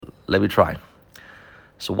let me try.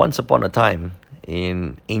 So once upon a time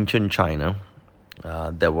in ancient China,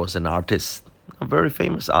 there was an artist, a very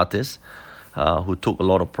famous artist, who took a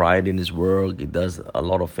lot of pride in his work. He does a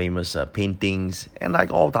lot of famous paintings, and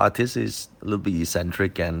like all the artists, is a little bit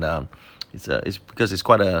eccentric, and it's because he's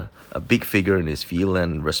quite a big figure in his field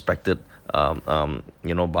and respected,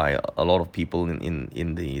 by a lot of people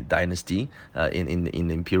in the dynasty, in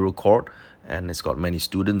the imperial court, and it's got many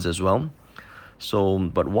students as well. So,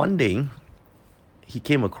 but one day he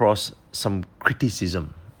came across some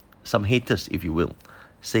criticism, some haters, if you will.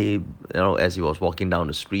 Say, as he was walking down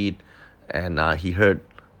the street, and he heard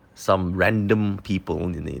some random people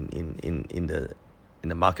in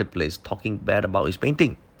the marketplace talking bad about his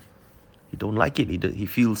painting. He don't like it. He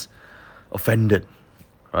feels offended,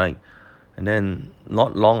 right? And then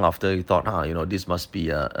not long after, he thought, this must be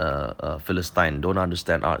a Philistine, don't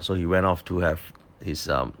understand art. So he went off to have his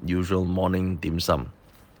usual morning dim sum.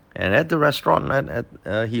 And at the restaurant,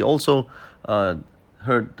 he also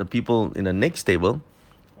heard the people in the next table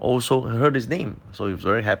also heard his name. So he was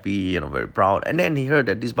very happy, very proud. And then he heard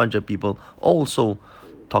that this bunch of people also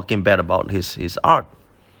talking bad about his art.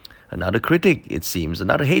 Another critic, it seems,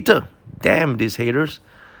 another hater. Damn these haters.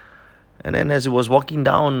 And then as he was walking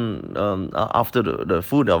down after the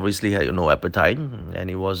food, obviously had no appetite, and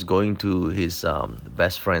he was going to his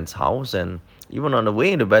best friend's house, and even on the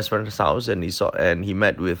way in the best friend's house, and he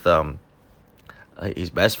met with his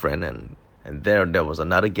best friend, and there was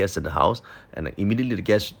another guest at the house, and immediately the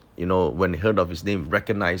guest, when he heard of his name,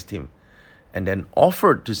 recognized him, and then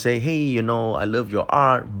offered to say, hey, I love your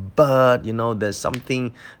art, but there's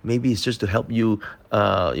something, maybe it's just to help you,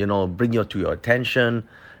 bring you to your attention.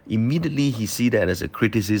 Immediately he see that as a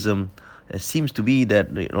criticism. It seems to be that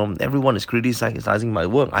everyone is criticizing my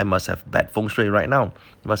work. I must have bad feng shui right now.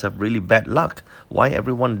 I must have really bad luck. Why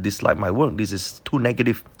everyone dislike my work? This is too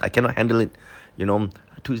negative. I cannot handle it.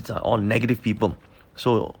 These are all negative people.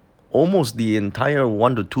 So almost the entire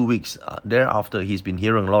 1 to 2 weeks thereafter, he's been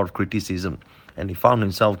hearing a lot of criticism, and he found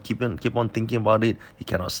himself keep on thinking about it. He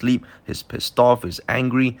cannot sleep. He's pissed off. He's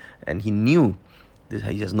angry, and he knew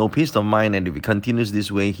he has no peace of mind, and if he continues this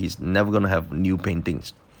way, he's never going to have new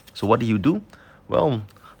paintings. So what do you do? Well,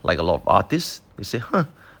 like a lot of artists, they say,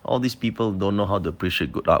 all these people don't know how to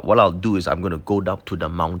appreciate good art. What I'll do is I'm going to go down to the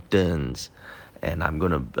mountains, and I'm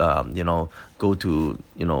going to, go to,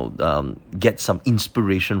 get some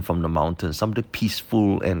inspiration from the mountains, something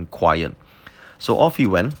peaceful and quiet. So off he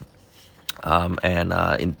went, and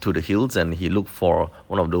into the hills, and he looked for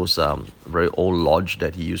one of those very old lodge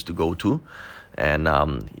that he used to go to, and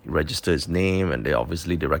he registered his name, and they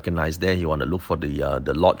recognized there. He wanted to look for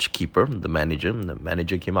the lodge keeper, the manager. And the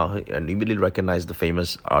manager came out and immediately recognized the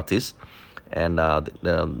famous artist, and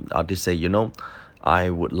the artist said, I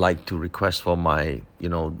would like to request for my,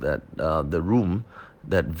 that the room,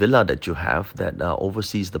 that villa that you have that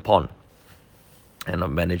oversees the pond. And the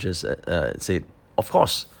manager said, of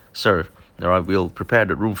course, sir, I will prepare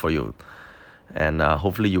the room for you. And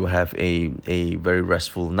hopefully you will have a very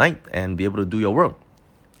restful night and be able to do your work.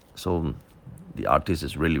 So the artist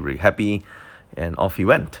is really, really happy, and off he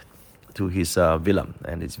went to his villa.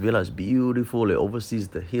 And his villa is beautiful. It oversees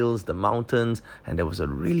the hills, the mountains, and there was a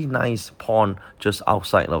really nice pond just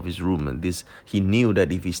outside of his room. And he knew that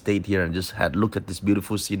if he stayed here and just had look at this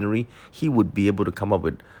beautiful scenery, he would be able to come up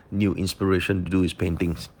with new inspiration to do his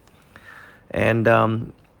paintings. And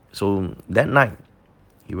so that night,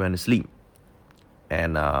 he went to sleep.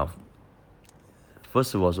 And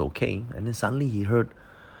first it was okay, and then suddenly he heard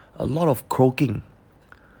a lot of croaking.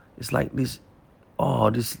 It's like this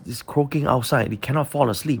croaking outside. He cannot fall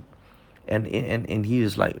asleep, and he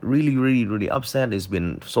is like really, really, really upset. It's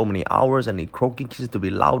been so many hours, and the croaking seems to be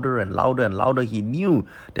louder and louder and louder. He knew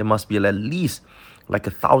there must be at least like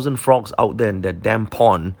 1,000 frogs out there in that damn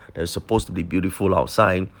pond that is supposed to be beautiful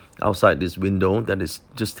outside this window that is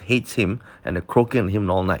just hates him, and they're croaking at him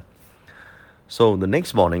all night. So the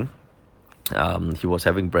next morning, he was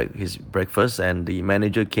having his breakfast, and the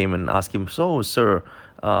manager came and asked him, so, sir,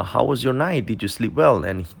 how was your night? Did you sleep well?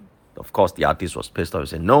 And of course, the artist was pissed off. He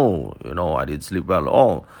said, no, I didn't sleep well at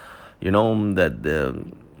all. That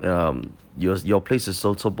your place is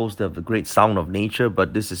so supposed to have the great sound of nature,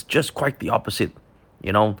 but this is just quite the opposite.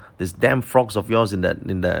 These damn frogs of yours in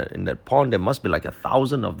that pond, there must be like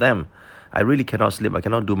 1,000 of them. I really cannot sleep. I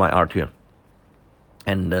cannot do my art here.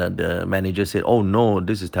 And the manager said, oh no,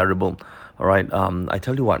 this is terrible. All right, I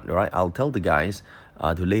tell you what, all right, I'll tell the guys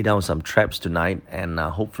to lay down some traps tonight, and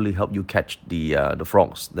hopefully help you catch the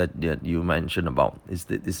frogs that you mentioned about.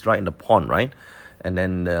 It's right in the pond, right? And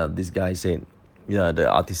then this guy said, Yeah, the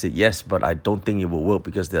artist said yes, but I don't think it will work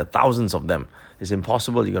because there are thousands of them. It's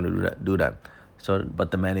impossible you're going to do that. So, but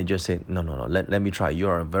the manager said, no, no, no, let me try.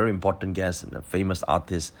 You're a very important guest and a famous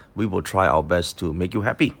artist. We will try our best to make you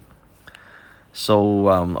happy. So,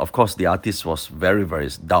 of course, the artist was very, very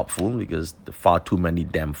doubtful because there are far too many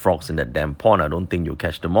damn frogs in that damn pond. I don't think you'll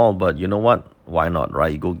catch them all, but you know what? Why not,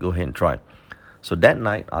 right? Go ahead and try. So that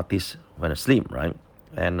night, artist went asleep, right?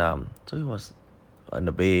 And so he was on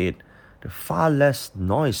the bed. The far less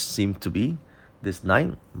noise seemed to be this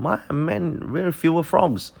night. My man, very fewer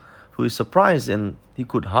frogs. Who is surprised and he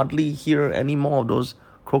could hardly hear any more of those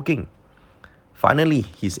croaking. Finally,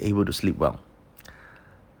 he's able to sleep well.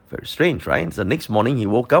 Very strange, right? So next morning he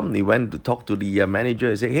woke up and he went to talk to the manager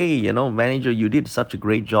and say, "Hey, manager, you did such a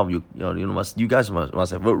great job. You guys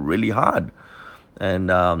must have worked really hard." And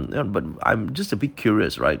but I'm just a bit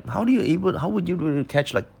curious, right? How would you be able to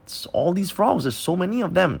catch like all these frogs? There's so many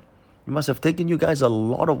of them. It must have taken you guys a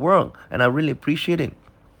lot of work, and I really appreciate it.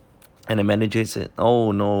 And the manager said,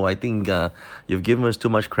 "Oh no, I think you've given us too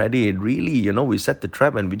much credit. Really, we set the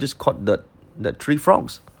trap and we just caught the three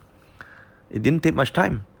frogs. It didn't take much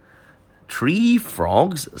time." Three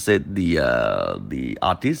frogs, said the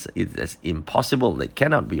artist. It's impossible. It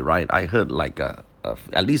cannot be right. I heard like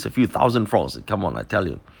at least a few thousand frogs. Come on, I tell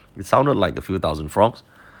you, it sounded like a few thousand frogs.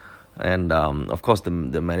 And of course, the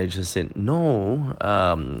manager said, "No,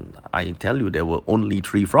 I tell you, there were only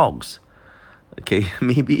three frogs." Okay,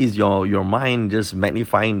 maybe it's your mind just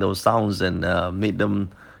magnifying those sounds and made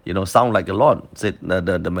them sound like a lot. Said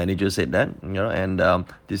the manager said that, and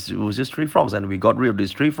this was just three frogs, and we got rid of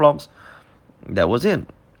these three frogs. That was it.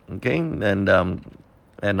 Okay, and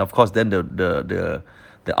of course then the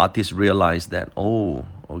artist realized that, oh,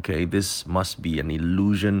 okay, this must be an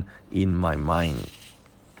illusion in my mind.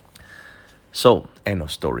 So, end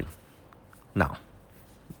of story. Now,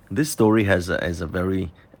 this story has a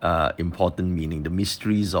very important meaning. The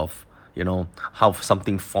mysteries of how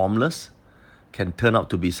something formless can turn out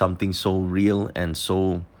to be something so real and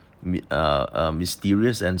so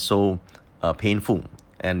mysterious and so painful.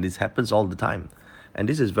 And this happens all the time. And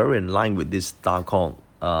this is very in line with this star called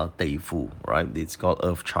Tei Fu, right? It's called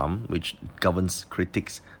Earth Charm, which governs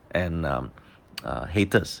critics and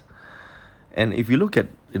haters. And if you look at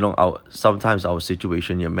sometimes our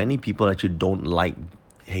situation here, many people actually don't like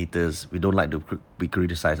haters. We don't like to be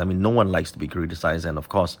criticized. I mean, no one likes to be criticized, and of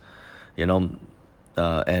course, you know,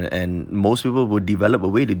 and most people would develop a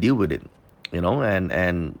way to deal with it,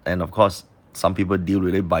 and of course, some people deal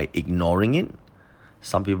with it by ignoring it.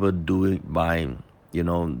 Some people do it by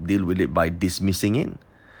deal with it by dismissing it.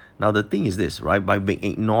 Now the thing is this, right? By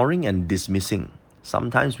ignoring and dismissing,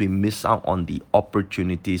 sometimes we miss out on the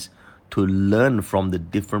opportunities to learn from the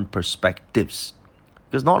different perspectives.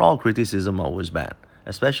 Because not all criticism are always bad,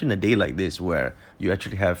 especially in a day like this where you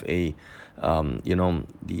actually have the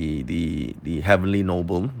heavenly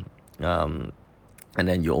noble, and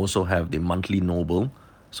then you also have the monthly noble.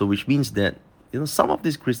 So which means that some of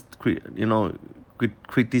this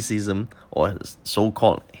criticism or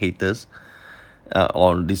so-called haters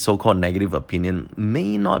or the so-called negative opinion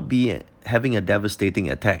may not be having a devastating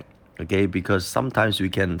attack. Okay, because sometimes we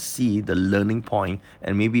can see the learning point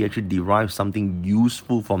and maybe actually derive something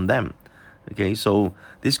useful from them. Okay, so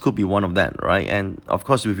this could be one of that, right? And of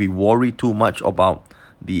course, if we worry too much about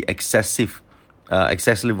the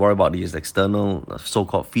excessively worry about these external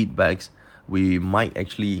so-called feedbacks, we might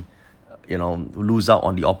actually, lose out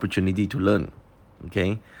on the opportunity to learn.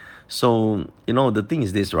 Okay, so the thing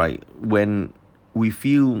is this, right? When we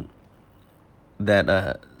feel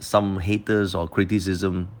that some haters or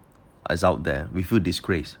criticism is out there, we feel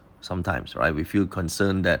disgrace sometimes, right? We feel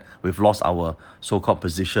concerned that we've lost our so-called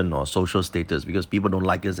position or social status because people don't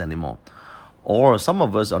like us anymore. Or some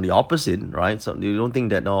of us on the opposite, right? So you don't think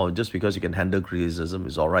that, just because you can handle criticism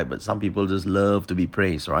is all right, but some people just love to be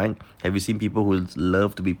praised, right? Have you seen people who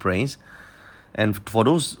love to be praised? And for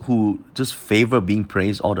those who just favor being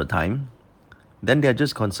praised all the time, then they're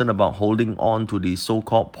just concerned about holding on to the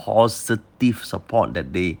so-called positive support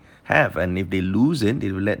that they have, and if they lose it, they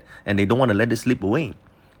don't want to let it slip away,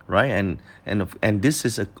 right? And this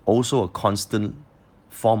is also a constant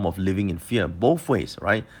form of living in fear, both ways,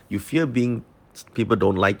 right? You fear people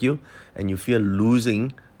don't like you, and you fear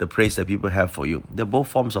losing the praise that people have for you. They're both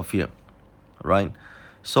forms of fear, right?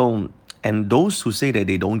 So, and those who say that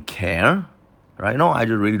they don't care, right? No, I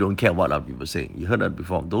just really don't care what other people say. You heard that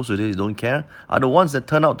before. Those who say they don't care are the ones that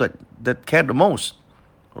turn out that care the most,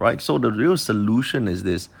 right? So the real solution is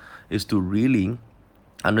to really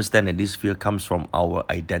understand that this fear comes from our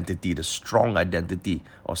identity, the strong identity,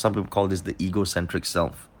 or some people call this the egocentric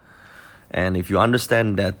self. And if you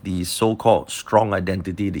understand that the so-called strong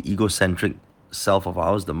identity, the egocentric self of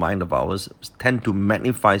ours, the mind of ours, tend to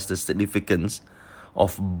magnify the significance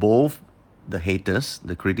of both the haters,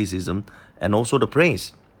 the criticism, and also the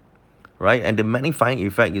praise, right? And the magnifying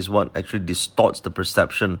effect is what actually distorts the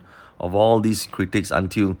perception of all these critics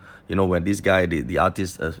until, when this guy, the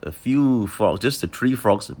artist, a few frogs, just the three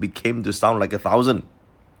frogs, became to sound like 1,000.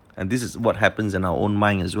 And this is what happens in our own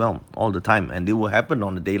mind as well, all the time. And it will happen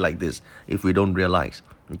on a day like this if we don't realize.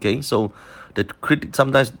 Okay, so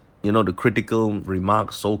sometimes, the critical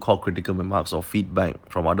remarks, so-called critical remarks or feedback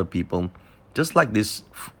from other people, just like this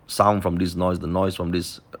sound from this noise, the noise from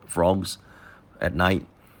these frogs at night,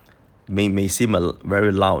 may seem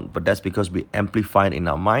very loud, but that's because we amplify it in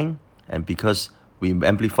our mind, and because we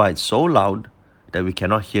amplify it so loud that we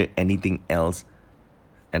cannot hear anything else,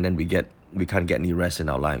 and then we can't get any rest in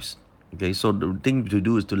our lives. Okay, so the thing to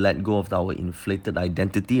do is to let go of our inflated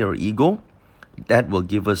identity or ego. That will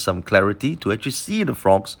give us some clarity to actually see the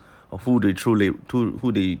frogs of who they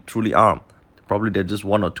truly are. Probably they're just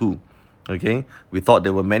one or two. Okay, we thought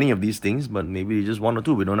there were many of these things, but maybe just one or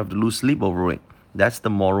two. We don't have to lose sleep over it. That's the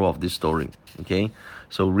moral of this story. Okay,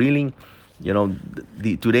 so really,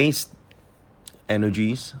 the today's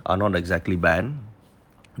energies are not exactly bad.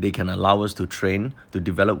 They can allow us to train, to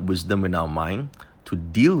develop wisdom in our mind, to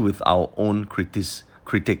deal with our own critics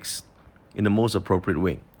in the most appropriate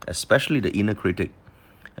way, especially the inner critic.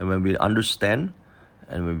 And when we understand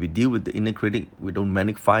and when we deal with the inner critic, we don't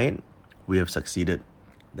magnify it, we have succeeded.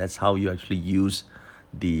 That's how you actually use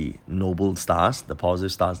the noble stars, the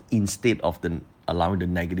positive stars, instead of allowing the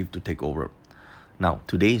negative to take over. Now,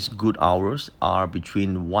 today's good hours are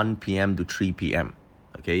between 1 p.m. to 3 p.m.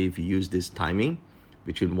 Okay, if you use this timing,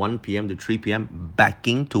 between 1 p.m. to 3 p.m.,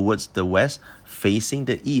 backing towards the west, facing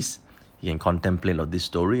the east, you can contemplate on this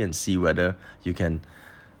story and see whether you can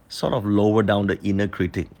sort of lower down the inner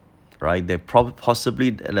critic, right? There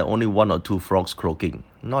possibly there are only one or two frogs croaking,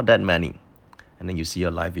 not that many. And then you see your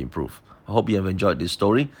life improve. I hope you have enjoyed this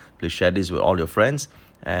story. Please share this with all your friends.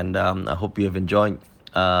 And I hope you have enjoyed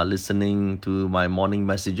listening to my morning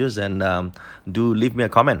messages. And do leave me a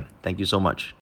comment. Thank you so much.